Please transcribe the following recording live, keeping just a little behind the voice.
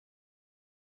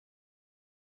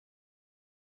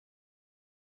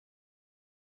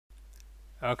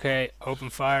Okay, open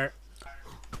fire.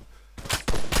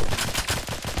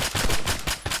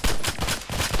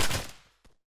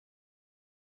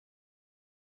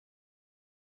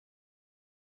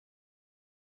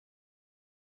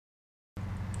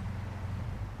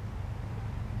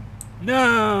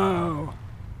 No!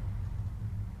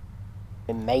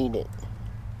 It made it.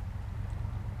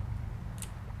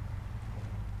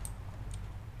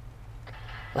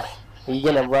 Are you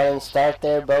gonna run and start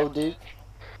there, Bo Duke?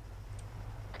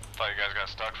 Thought you guys got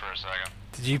stuck for a second.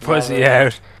 Did you pussy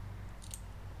out?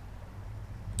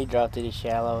 He dropped to the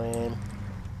shallow end.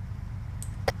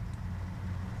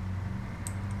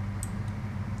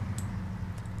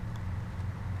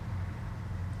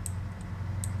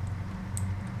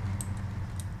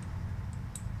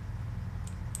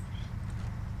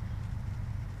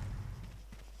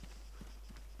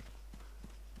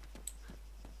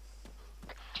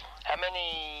 How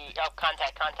many? Oh,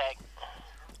 contact.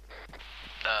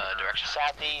 Direction.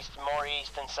 Southeast, more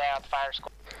east and south, fire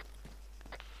squad.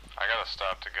 I gotta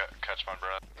stop to catch my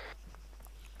breath.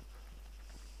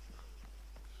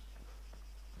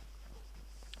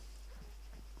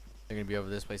 They're gonna be over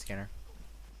this way, scanner.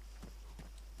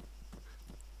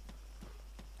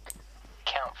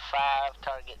 Count 5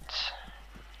 targets.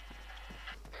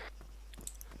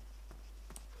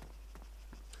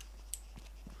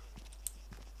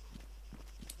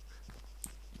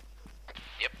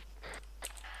 Yep.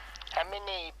 How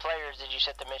many players did you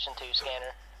set the mission to,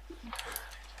 Scanner?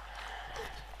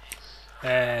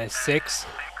 6.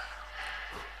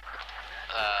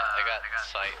 I got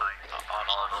sight on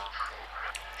all of them.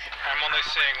 I'm only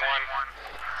seeing one.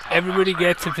 Everybody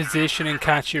get to position and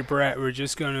catch your breath. We're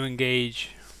just going to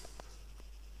engage.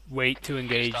 Wait to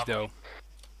engage, though.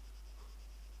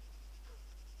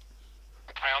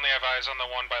 I only have eyes on the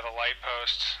one by the light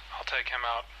post. I'll take him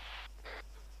out.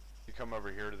 You come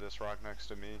over here to this rock next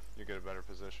to me, you get a better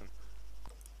position.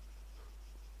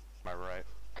 Am I right?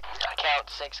 I count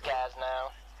 6 guys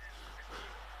now.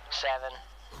 7.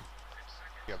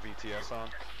 You got VTS on?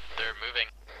 They're moving.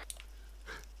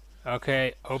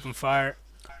 Okay, open fire.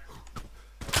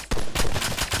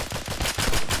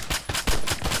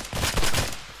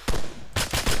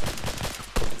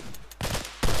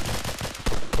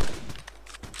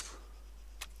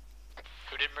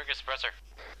 Who didn't bring a suppressor?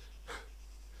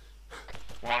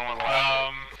 One.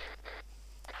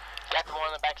 Got the one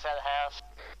on the back side of the house.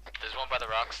 There's one by the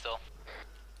rock still.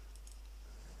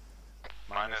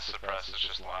 Mine is suppressed, it's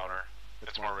just louder.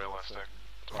 It's more realistic.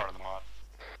 It's part of the mod.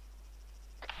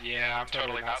 Yeah, I'm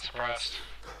totally not suppressed.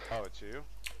 Oh, it's you?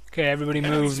 Okay, everybody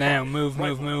move now. Move.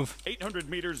 800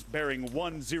 meters bearing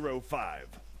 105.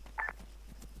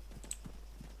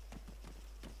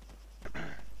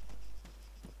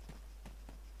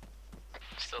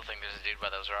 Still think there's a dude by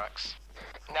those rocks.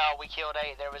 No, we killed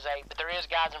 8. There was 8, but there is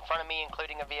guys in front of me,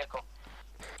 including a vehicle.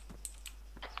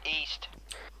 East.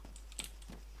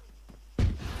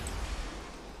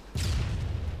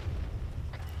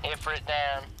 Ifrit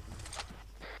down.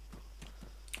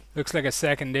 Looks like a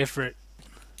second Ifrit.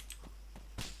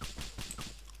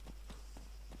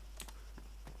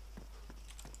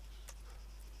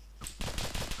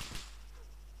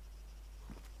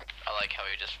 I like how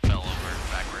he just fell over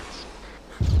backwards.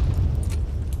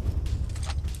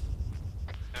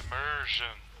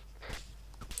 Immersion.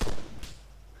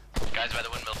 Guys by the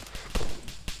windmill.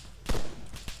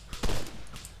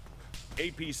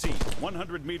 APC,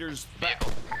 100 meters back.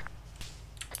 Vehicle.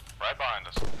 Right behind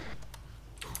us.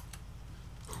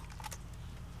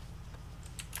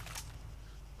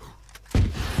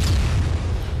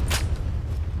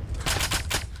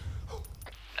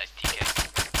 Nice TK.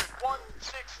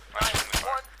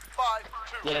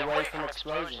 169-152. Get away from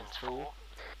explosions, fool.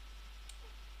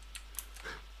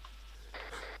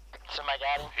 Somebody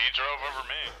got him. He drove over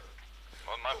me.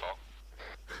 Wasn't my fault.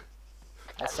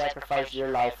 I sacrificed your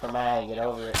life for mine. Get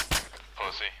over it.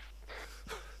 Pussy.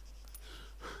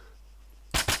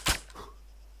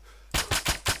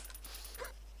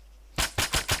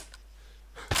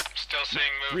 Still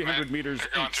seeing movement. 300 meters They're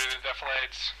going east. through the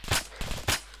deflates.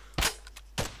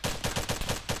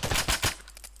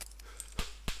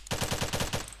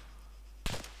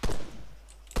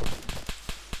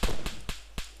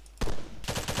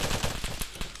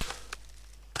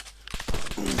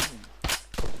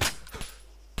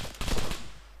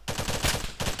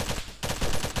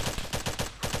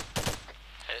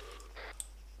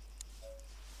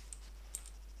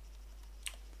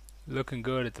 Looking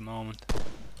good at the moment.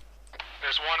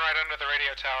 There's one right under the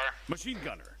radio tower. Machine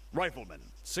gunner,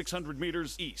 rifleman, 600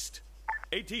 meters east.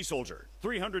 AT soldier,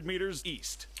 300 meters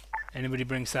east. Anybody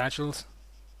bring satchels?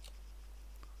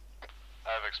 I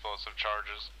have explosive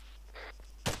charges.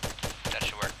 That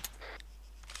should work.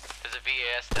 There's a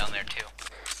VAS down there too.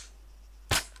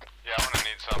 Yeah, I'm gonna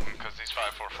need something because these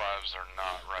 545s are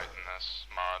not right in this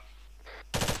mod.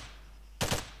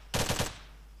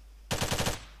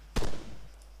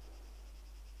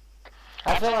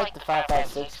 I feel like the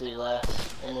 5.56 is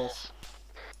less in this.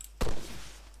 I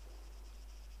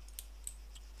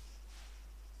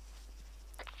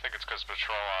think it's because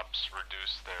patrol ops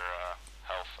reduce their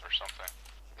health or something.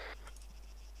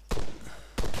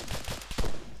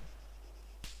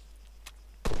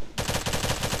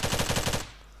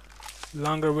 The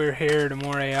longer we're here, the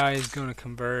more AI is going to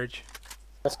converge.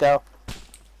 Let's go.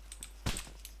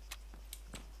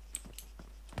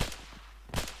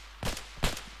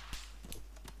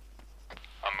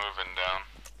 I'm moving down.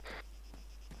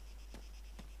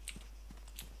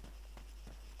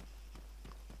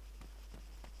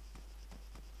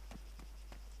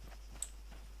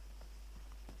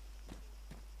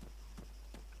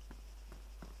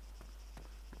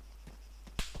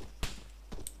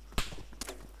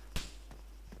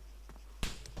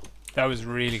 That was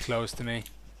really close to me.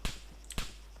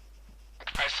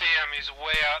 I see him, he's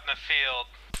way out in the field.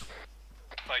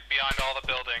 Like beyond all the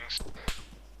buildings.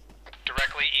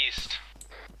 Directly east.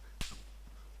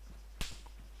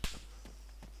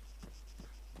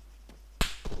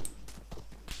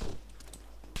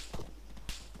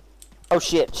 Oh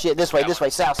shit, this way,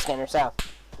 south, scanner, south.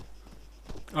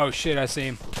 Oh shit, I see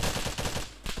him.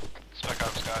 Spec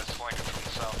Ops guys flanking from the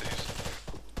southeast.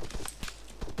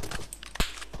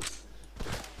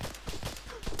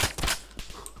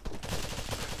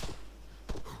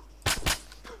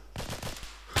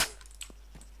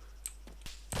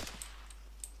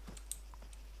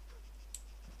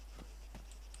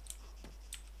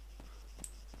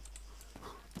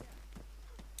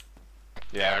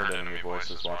 Yeah, I heard enemy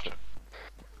voices. Watch it.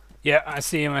 Yeah, I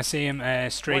see him, straight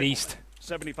Rifleman, east.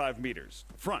 75 meters.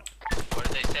 Front. What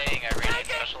are they saying? Iranian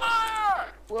specialist?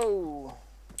 Whoa.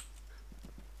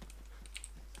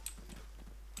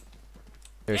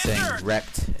 They're saying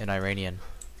wrecked in Iranian.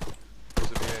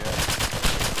 There's a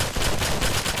VAS.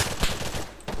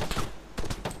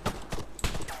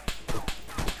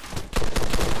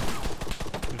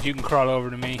 If you can crawl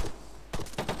over to me.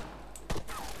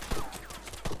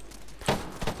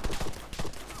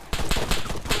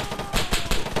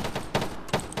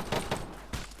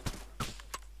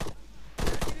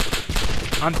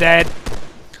 I'm dead.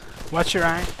 Watch your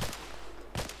eye.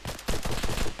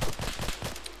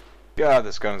 God,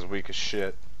 this gun is weak as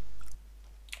shit.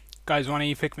 Guys, why don't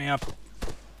you pick me up?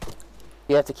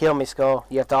 You have to kill me, Skull.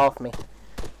 You have to off me.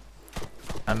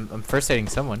 I'm first aiding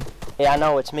someone. Yeah, I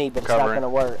know it's me, but it's Covering. not gonna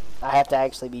work. I have to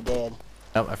actually be dead.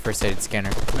 Nope, I first aided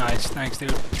scanner. Nice, thanks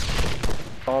dude.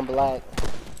 On black.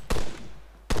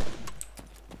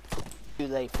 Too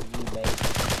late for you, mate.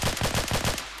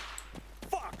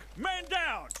 Fuck! Man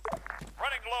down!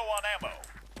 Running low on ammo.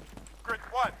 Grid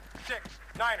 1, 6,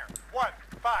 9er, 1,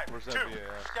 5, Where's 2, that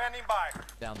VAS? standing by.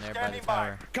 Down there by Standing the by.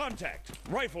 tower. Contact.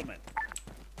 Rifleman.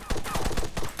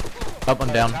 Up,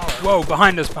 I'm down. Whoa,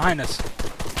 behind us, behind us.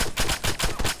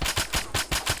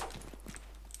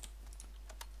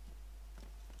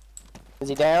 Is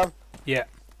he down? Yeah.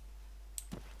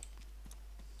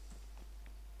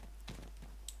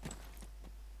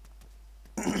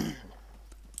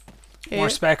 More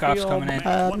spec ops coming in.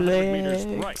 100 meters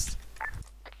right.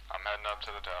 I'm heading up to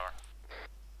the tower.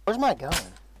 Where's my gun?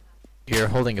 You're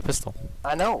holding a pistol.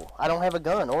 I know. I don't have a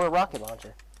gun or a rocket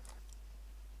launcher.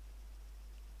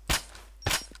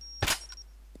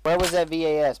 Where was that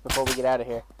VAS before we get out of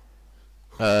here?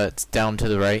 It's down to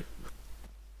the right.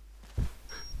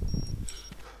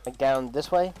 Like down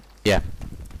this way? Yeah.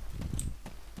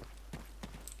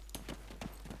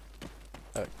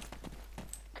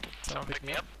 Someone pick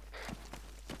me up?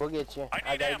 We'll get you. I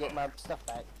I need gotta ammo. get my stuff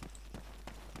back.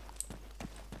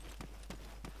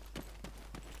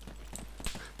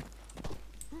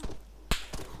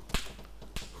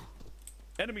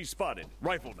 Enemy spotted.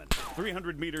 Rifleman.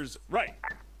 300 meters right.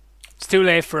 It's too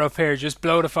late for up here. Just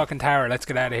blow the fucking tower. Let's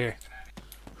get out of here.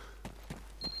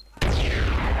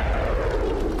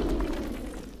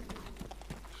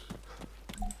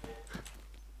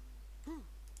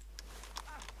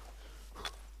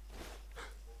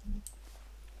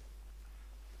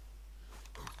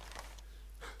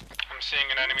 I'm seeing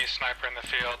an enemy sniper in the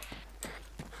field.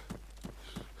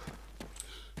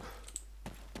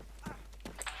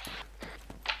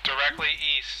 Directly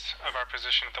east of our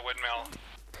position at the windmill.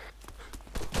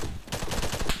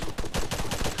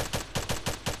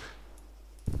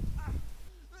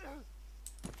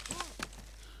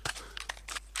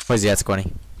 Where's he at,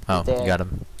 Squanny? Oh, There. you got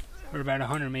him. We're about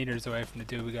 100 meters away from the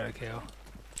dude we gotta kill.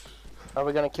 Are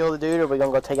we gonna kill the dude, or are we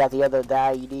gonna go take out the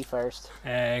IED first?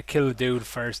 Kill the dude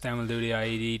first, then we'll do the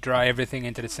IED. Draw everything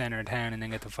into the center of town and then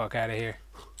get the fuck out of here.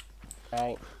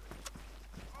 Alright.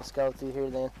 Let's go through here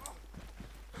then.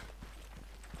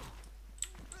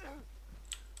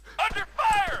 Under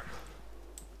fire!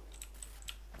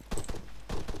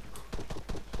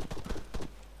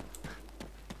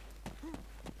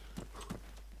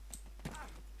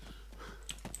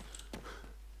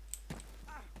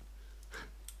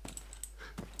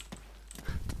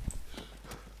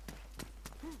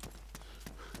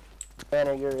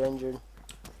 Banner, you're injured.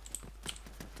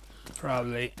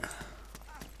 Probably.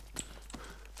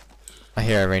 I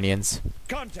hear Iranians.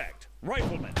 Contact!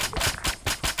 Rifleman!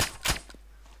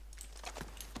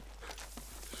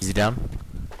 Is he down?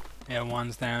 Yeah,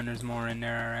 one's down. There's more in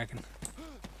there, I reckon.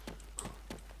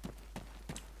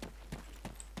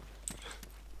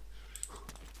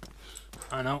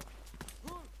 I know.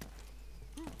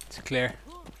 It's clear.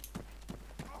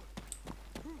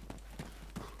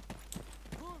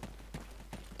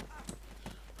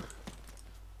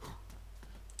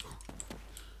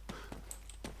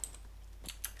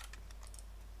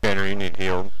 Banner, you need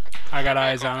healed. I got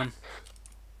eyes on him.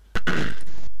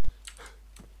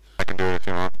 I can do it if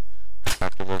you want.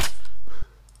 After this.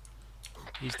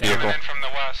 He's Coming down. in from the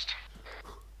west.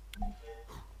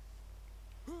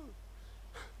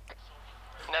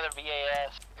 Another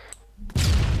VAS.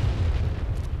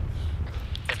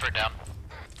 Ifrit down.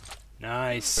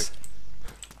 Nice.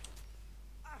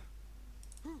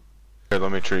 Here,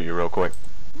 let me treat you real quick.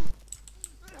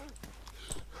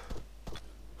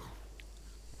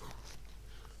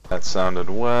 That sounded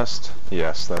west.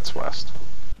 Yes, that's west.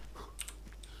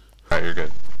 Alright, you're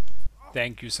good.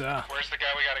 Thank you, sir. Where's the guy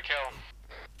we gotta kill?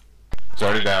 It's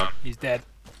already down. He's dead.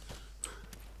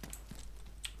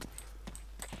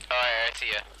 Oh, I see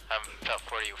ya. I'm about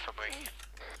 40 from me.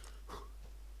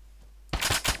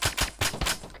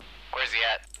 Where's he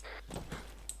at?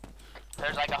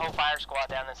 There's like a whole fire squad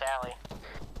down this alley.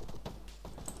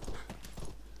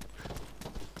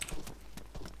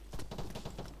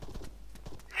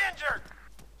 Injured!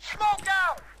 Smoke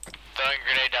out! Throwing a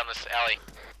grenade down this alley.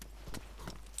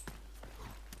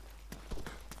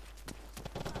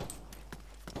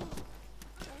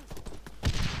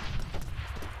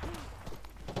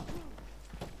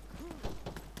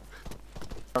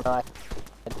 You're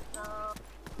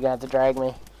gonna have to drag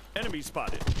me. Enemy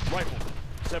spotted. Rifleman.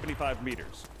 75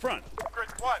 meters. Front. Grid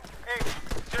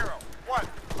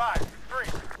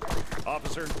 1-8-0-1-5-3.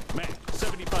 Officer. Man.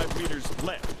 75 meters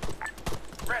left.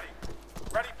 Ready.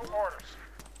 Ready for orders.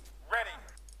 Ready.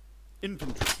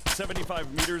 Infantry.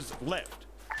 75 meters left.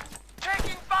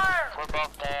 Taking fire! We're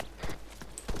both dead.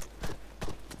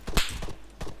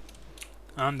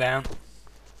 I'm down.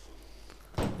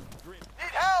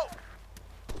 Need help!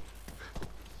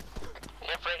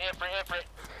 Ifrit.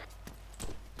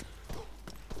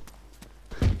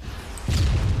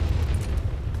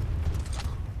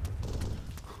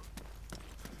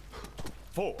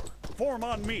 4. Form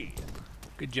on me.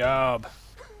 Good job.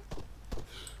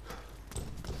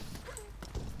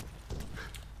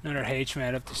 Another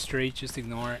H-man up the street, just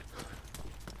ignore it.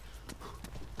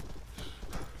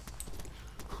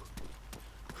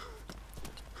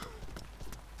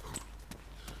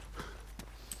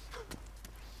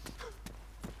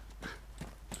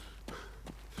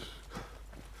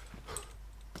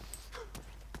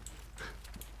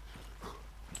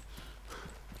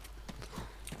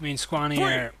 Me and Squanny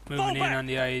are moving in on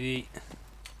the IED.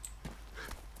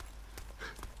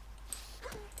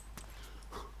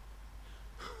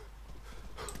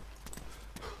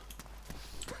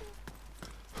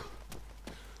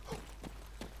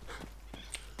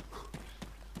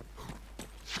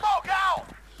 Smoke out!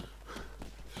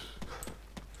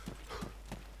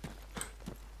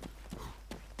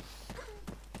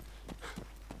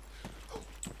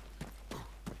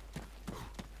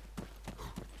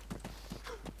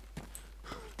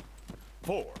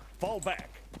 Four. Fall back.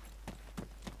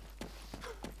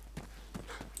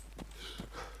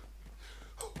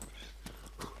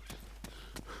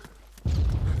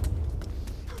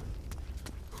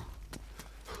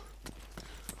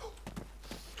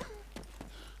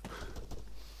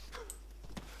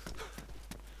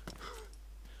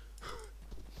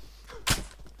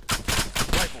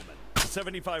 Rifleman.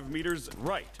 75 meters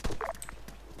right.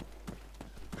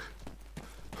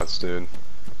 That's dude.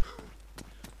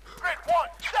 Grid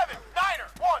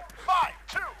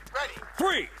 1-7-9-1-5-2. Ready.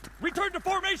 3. Return to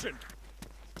formation.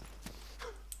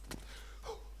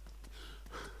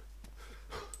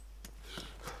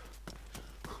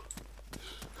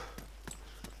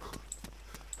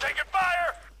 Taking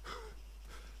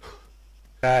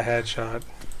That headshot.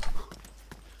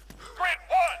 Grid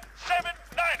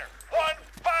 179er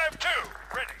 152.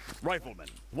 Ready. Rifleman,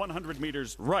 100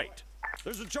 meters right.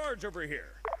 There's a charge over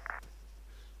here.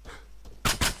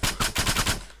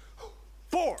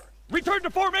 4. Return to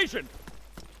formation.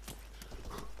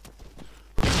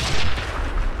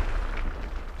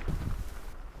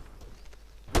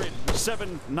 Grid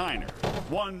 79er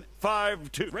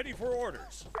 152. Ready for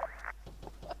orders.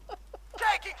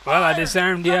 Taking Well, I fire.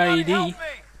 disarmed the Somebody IED. help me.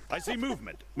 I see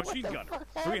movement. Machine gunner,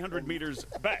 300 meters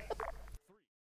back.